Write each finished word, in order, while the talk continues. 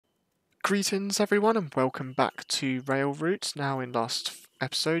Greetings everyone and welcome back to Railroute. Now in last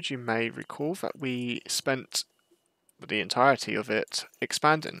episode you may recall that we spent the entirety of it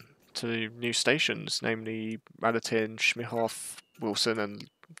expanding to new stations, namely Radatin, Schmihoff, Wilson and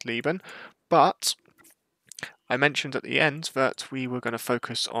Lieben, but I mentioned at the end that we were going to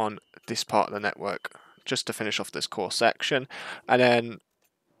focus on this part of the network just to finish off this core section, and then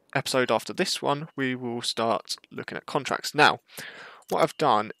episode after this one we will start looking at contracts. Now what I've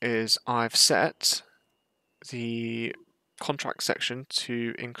done is I've set the contract section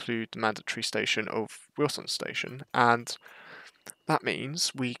to include the mandatory station of Wilson Station, and that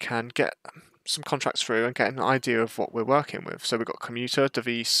means we can get some contracts through and get an idea of what we're working with. So we've got commuter,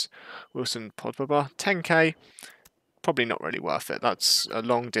 Devis, Wilson, Podbaba, 10k, probably not really worth it. That's a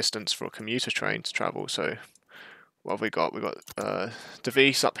long distance for a commuter train to travel, so what have we got? We've got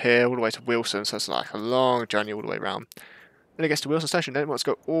Devis up here all the way to Wilson, so it's like a long journey all the way around. Then it gets to Wilson Station, then it wants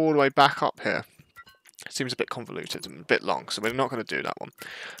to go all the way back up here. It seems a bit convoluted and a bit long, so we're not going to do that one.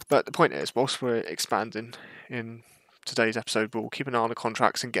 But the point is, whilst we're expanding in today's episode, we'll keep an eye on the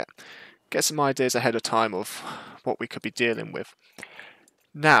contracts and get some ideas ahead of time of what we could be dealing with.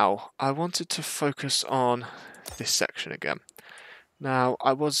 Now, I wanted to focus on this section again. Now,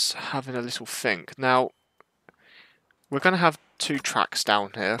 I was having a little think. Now, we're going to have two tracks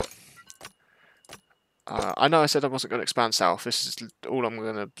down here. I know I said I wasn't going to expand south. This is all I'm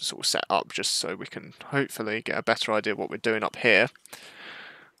going to sort of set up just so we can hopefully get a better idea of what we're doing up here.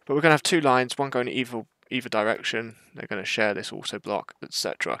 But we're going to have two lines, one going either direction. They're going to share this auto block,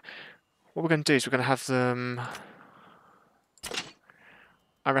 etc. What we're going to do is we're going to have them...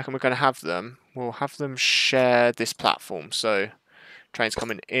 I reckon we're going to have them... We'll have them share this platform. So trains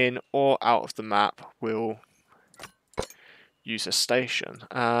coming in or out of the map will use a station.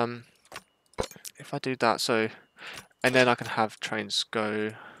 If I do that, so, and then I can have trains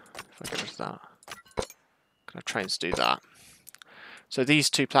go, if I get rid of that, I can have trains do that. So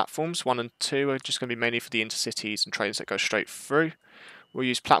these two platforms, 1 and 2, are just going to be mainly for the intercities and trains that go straight through. We'll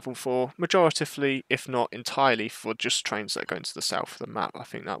use platform 4 majoritively, if not entirely, for just trains that go into the south of the map. I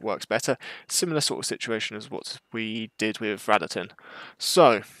think that works better. Similar sort of situation as what we did with Radatin.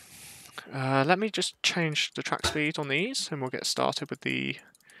 So, let me just change the track speed on these and we'll get started with the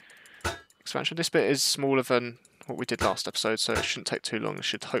expansion. This bit is smaller than what we did last episode, so it shouldn't take too long. It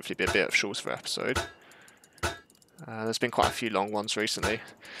should hopefully be a bit of a shorter episode. There's been quite a few long ones recently.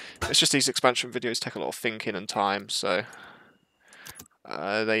 It's just these expansion videos take a lot of thinking and time, so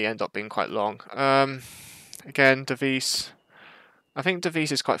they end up being quite long. Again, Devis. I think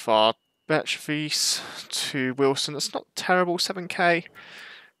Devis is quite far. Betchvis to Wilson. That's not terrible. 7k.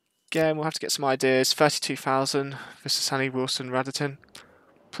 Again, we'll have to get some ideas. 32,000. Visasani, Wilson, Radatin.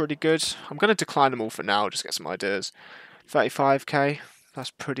 Pretty good. I'm going to decline them all for now, just get some ideas. 35k,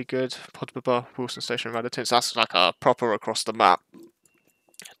 that's pretty good. Podbaba, Wilson Station, Radatin, so that's like a proper across the map.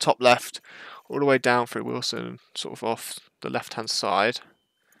 Top left, all the way down through Wilson, sort of off the left hand side.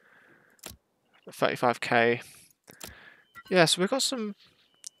 35k. Yeah, so we've got some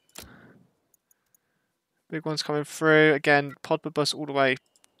big ones coming through. Again, Podbaba's all the way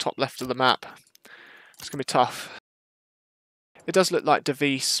top left of the map. It's going to be tough. It does look like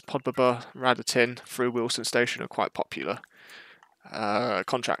Devis, Podbaba, Radatin through Wilson Station are quite popular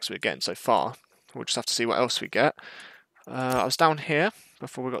contracts we're getting so far. We'll just have to see what else we get. I was down here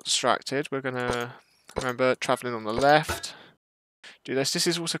before we got distracted. We're going to, remember, travelling on the left. Do this. This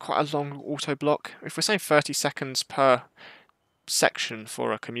is also quite a long auto block. If we're saying 30 seconds per section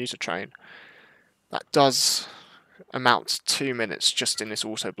for a commuter train, that does amount to 2 minutes just in this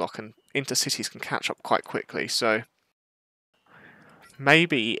auto block, and intercities can catch up quite quickly, so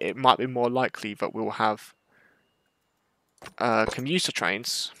maybe it might be more likely that we'll have commuter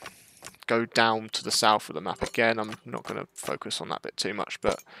trains go down to the south of the map. Again, I'm not going to focus on that bit too much,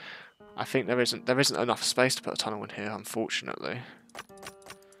 but I think there isn't enough space to put a tunnel in here, unfortunately.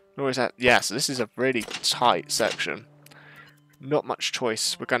 Nor is that. Yeah, so this is a really tight section. Not much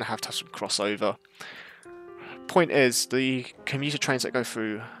choice. We're going to have some crossover. Point is, the commuter trains that go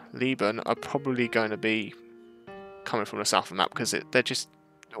through Lieben are probably going to be coming from the south of the map because they're just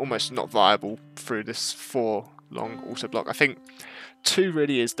almost not viable through this 4 long auto block. I think 2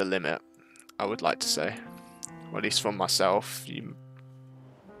 really is the limit, I would like to say. Or at least from myself.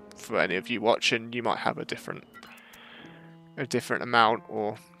 For any of you watching, you might have a different amount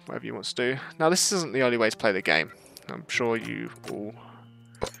or whatever you want to do. Now, this isn't the only way to play the game. I'm sure you all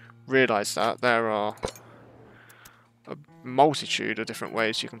realise that. There are a multitude of different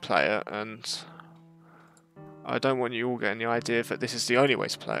ways you can play it, and I don't want you all getting the idea that this is the only way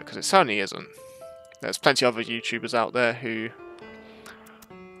to play it, because it certainly isn't. There's plenty of other YouTubers out there who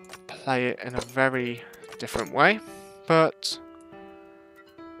play it in a very different way, but...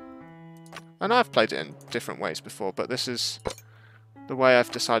 And I've played it in different ways before, but this is the way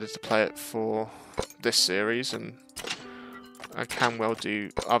I've decided to play it for this series, and I can well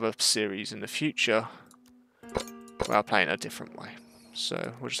do other series in the future where I'll play in a different way.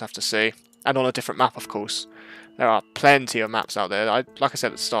 So we'll just have to see. And on a different map, of course. There are plenty of maps out there. Like I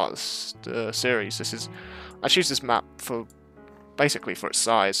said at the start of the series, I choose this map for basically for its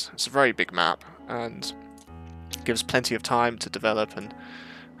size. It's a very big map and gives plenty of time to develop and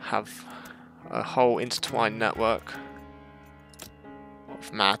have a whole intertwined network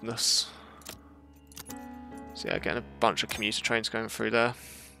of madness. So yeah, getting a bunch of commuter trains going through there.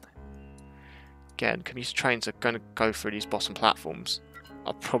 Again, commuter trains are going to go through these bottom platforms.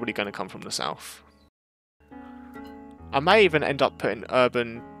 Are probably going to come from the south. I may even end up putting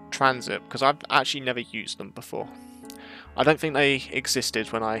urban transit, because I've actually never used them before. I don't think they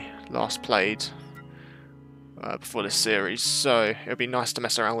existed when I last played before this series, so it would be nice to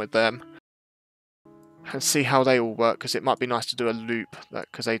mess around with them and see how they all work, because it might be nice to do a loop,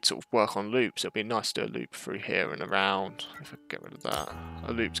 because they sort of work on loops. It would be nice to do a loop through here and around, if I get rid of that.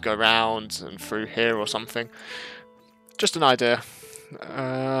 A loop to go around and through here or something. Just an idea.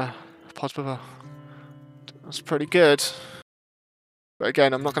 That's pretty good. But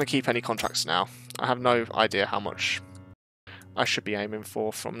again, I'm not going to keep any contracts now. I have no idea how much I should be aiming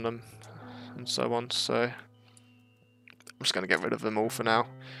for from them and so on, so I'm just going to get rid of them all for now.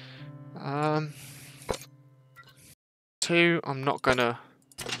 Two, I'm not going to...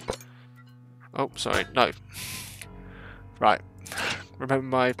 Oh, sorry, no. Right. Remember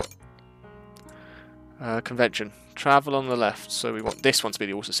my convention. Travel on the left, so we want this one to be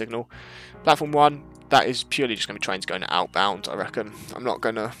the auto signal. Platform 1, that is purely just going to be trains going outbound, I reckon. I'm not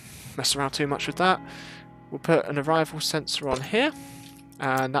going to mess around too much with that. We'll put an arrival sensor on here,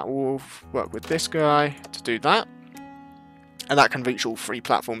 and that will work with this guy to do that. And that can reach all 3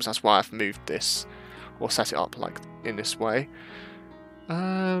 platforms, that's why I've moved this, or set it up like in this way.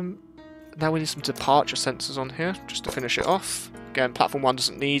 Now we need some departure sensors on here, just to finish it off. Again, platform 1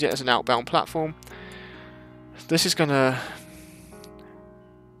 doesn't need it as an outbound platform. This is gonna...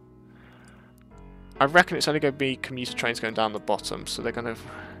 I reckon it's only going to be commuter trains going down the bottom, so they're going to...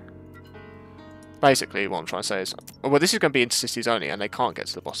 Basically, what I'm trying to say is... Well, this is going to be intercities only, and they can't get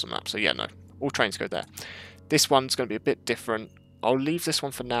to the bottom map, so yeah, no. All trains go there. This one's going to be a bit different. I'll leave this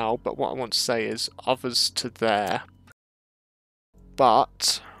one for now, but what I want to say is others to there.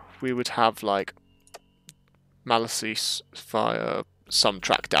 But we would have, like, Malice via some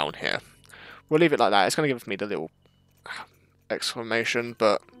track down here. We'll leave it like that. It's going to give me the little exclamation,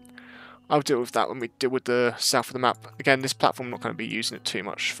 but I'll deal with that when we deal with the south of the map. Again, this platform, I'm not going to be using it too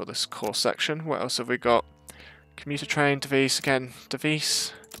much for this core section. What else have we got? Commuter train, Devis. Again,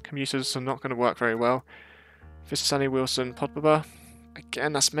 Devis. Commuters are not going to work very well. Sunny Wilson, Podbaba.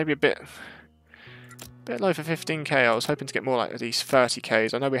 Again, that's maybe a bit low for 15k. I was hoping to get more like at least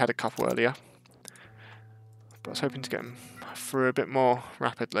 30k's. I know we had a couple earlier, but I was hoping to get them through a bit more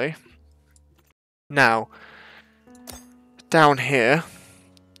rapidly. Now, down here,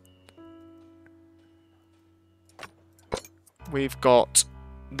 we've got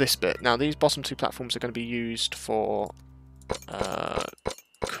this bit. Now, these bottom 2 platforms are going to be used for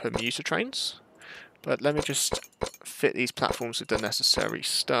commuter trains. But let me just fit these platforms with the necessary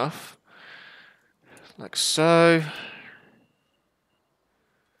stuff. Like so.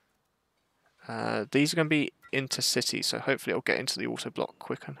 These are going to be intercity, so hopefully it'll get into the auto block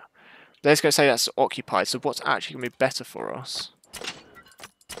quicker. Let's go say that's occupied, so what's actually going to be better for us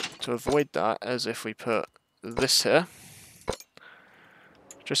to avoid that is if we put this here.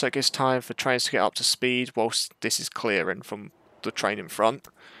 Just so it gives time for trains to get up to speed whilst this is clearing from the train in front.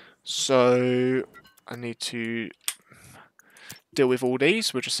 So I need to deal with all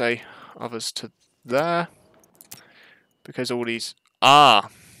these. We'll just say others to there. Because all these... I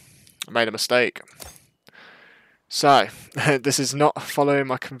made a mistake. So, this is not following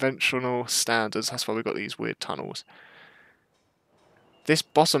my conventional standards. That's why we've got these weird tunnels. This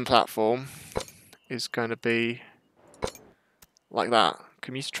bottom platform is going to be like that.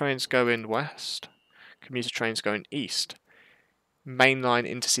 Commuter trains going west. Commuter trains going east. Mainline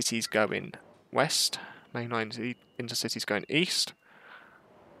intercities going west. Mainline intercities going east.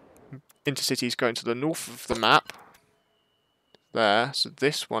 Intercities going to the north of the map. There. So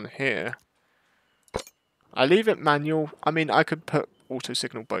this one here. I leave it manual. I mean, I could put auto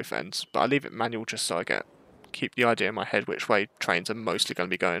signal both ends, but I leave it manual just so I keep the idea in my head which way trains are mostly going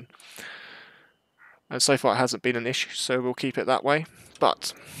to be going. And so far it hasn't been an issue, so we'll keep it that way.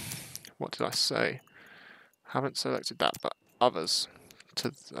 But, what did I say? Haven't selected that, but others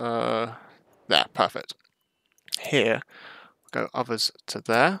to there, perfect. Here, we'll go others to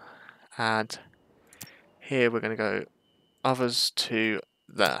there, and here we're going to go others to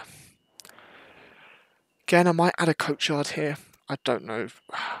there. Again, I might add a courtyard here. I don't know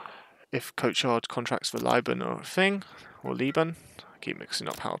if courtyard contracts for Liban are a thing, or Liban. I keep mixing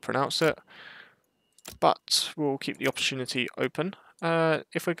up how I pronounce it. But we'll keep the opportunity open.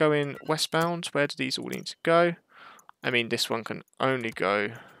 If we're going westbound, where do these all need to go? I mean, this one can only go,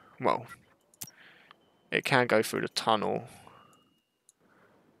 well, it can go through the tunnel.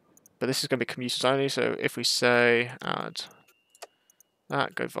 But this is going to be commuters only, so if we say add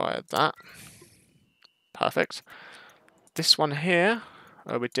that, go via that. Perfect. This one here,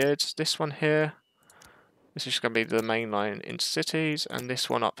 we did. This one here, this is going to be the main line into cities, and this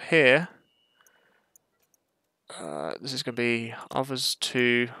one up here, this is going to be others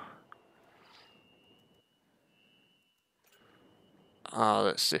to... Oh,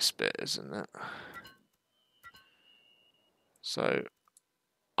 that's this bit, isn't it? So,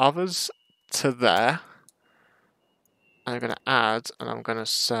 others to there. I'm going to add, and I'm going to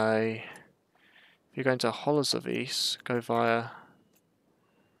say, if you're going to Holozavis, go via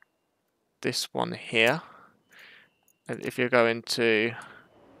this one here. And if you're going to...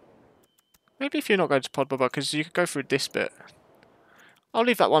 Maybe if you're not going to Podbaba, because you could go through this bit. I'll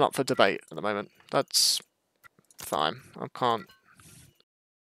leave that one up for debate at the moment. That's fine. I can't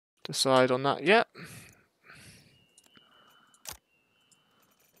decide on that yet.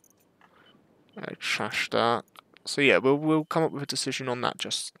 I trashed that. So yeah, we'll come up with a decision on that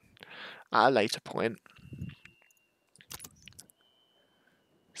just at a later point.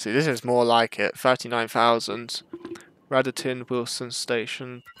 See, this is more like it. 39,000. Radatin, Wilson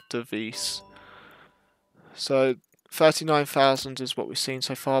Station, Devis. So 39,000 is what we've seen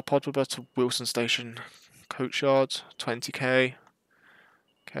so far. Podbaba to Wilson Station, Coachyard, 20k.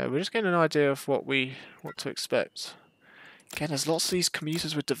 Okay, we're just getting an idea of what to expect. Again, there's lots of these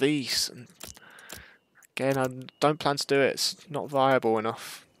commuters with Devis, and again, I don't plan to do it. It's not viable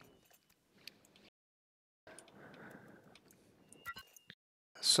enough.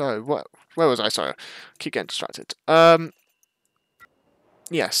 So, where was I? Sorry, I keep getting distracted.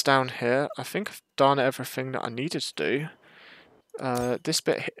 Yes, down here, I think I've done everything that I needed to do. This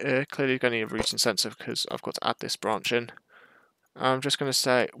bit here, clearly going to need a routing sensor because I've got to add this branch in. I'm just going to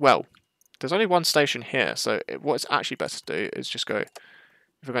say, well, there's only one station here, so what it's actually better to do is just go,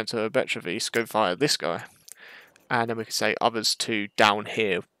 if we're going to Betrovis, go via this guy. And then we can say others to down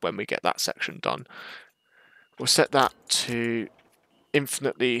here when we get that section done. We'll set that to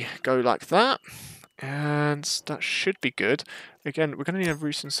infinitely go like that. And that should be good. Again, we're going to need a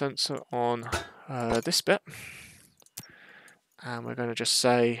routing sensor on this bit. And we're going to just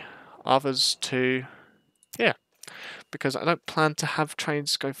say others to here. Because I don't plan to have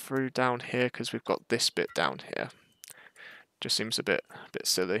trains go through down here because we've got this bit down here. Just seems a bit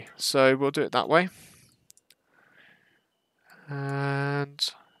silly. So we'll do it that way. And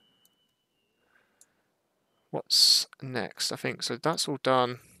what's next? I think so. That's all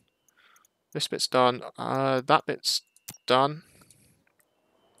done. This bit's done. That bit's done.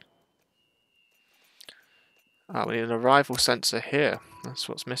 We need an arrival sensor here. That's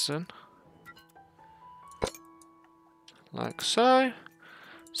what's missing. Like so.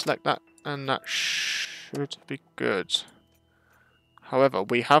 Select that, and that should be good. However,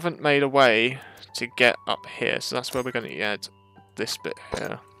 we haven't made a way to get up here, so that's where we're going to add this bit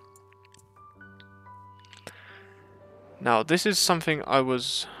here. Now, this is something I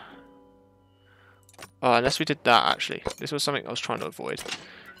was... Oh, unless we did that, actually. This was something I was trying to avoid.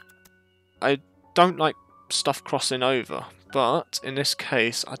 I don't like stuff crossing over, but in this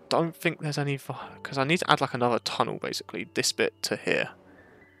case, I don't think there's any... Because I need to add like another tunnel, basically. This bit to here.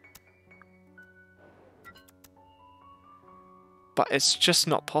 But it's just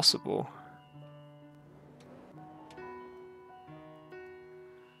not possible.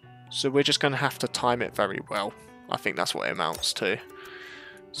 So we're just going to have to time it very well. I think that's what it amounts to.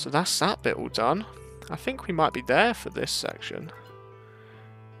 So that's that bit all done. I think we might be there for this section.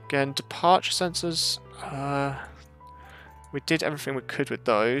 Again, departure sensors. We did everything we could with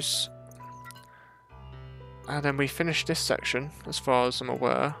those. And then we finished this section, as far as I'm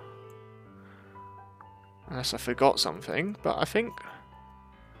aware. Unless I forgot something, but I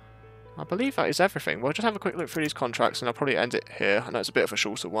believe that is everything. We'll just have a quick look through these contracts and I'll probably end it here. I know it's a bit of a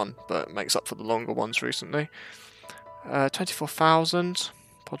shorter one, but it makes up for the longer ones recently. 24,000.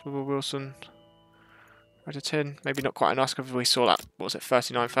 Podbaba Wilson. Radatin. Maybe not quite enough because we saw that, what was it,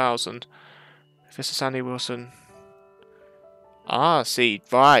 39,000. Finalising Wilson. Ah, see,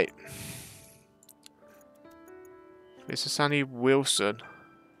 right. Finalising Wilson.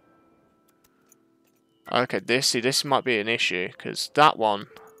 Okay, this might be an issue, because that one,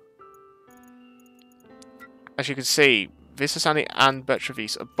 as you can see, Visasani and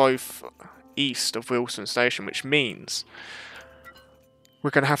Betrovis are both east of Wilson Station, which means we're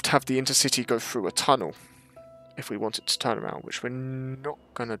going to have the intercity go through a tunnel if we want it to turn around, which we're not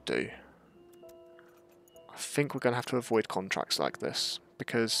going to do. I think we're going to have to avoid contracts like this,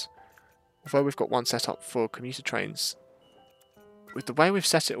 because although we've got one set up for commuter trains, with the way we've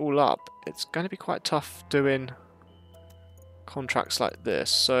set it all up, it's going to be quite tough doing contracts like this.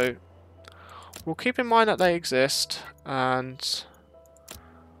 So we'll keep in mind that they exist, and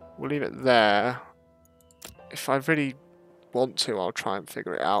we'll leave it there. If I really want to, I'll try and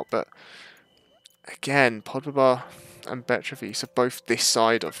figure it out, but again, Podbabar and Betrovis are both this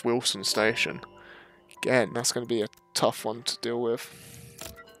side of Wilson Station. Again, that's going to be a tough one to deal with.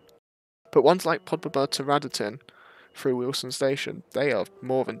 But ones like Podbabar to Radatin through Wilson Station, they are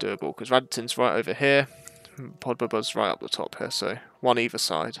more than doable, because Radatin's right over here, Podbabar's right up the top here, so one either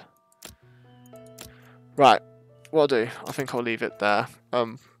side. Right, what I'll do, I think I'll leave it there.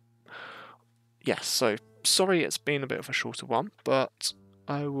 Yes, so sorry it's been a bit of a shorter one, but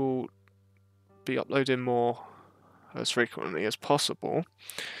I will be uploading more as frequently as possible.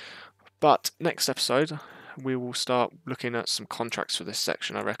 But next episode, we will start looking at some contracts for this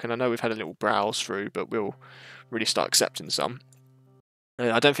section, I reckon. I know we've had a little browse through, but we'll really start accepting some.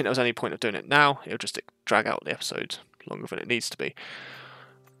 I don't think there was any point of doing it now. It'll just drag out the episode longer than it needs to be.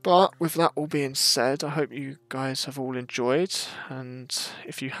 But with that all being said, I hope you guys have all enjoyed. And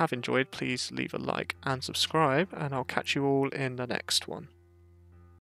if you have enjoyed, please leave a like and subscribe. And I'll catch you all in the next one.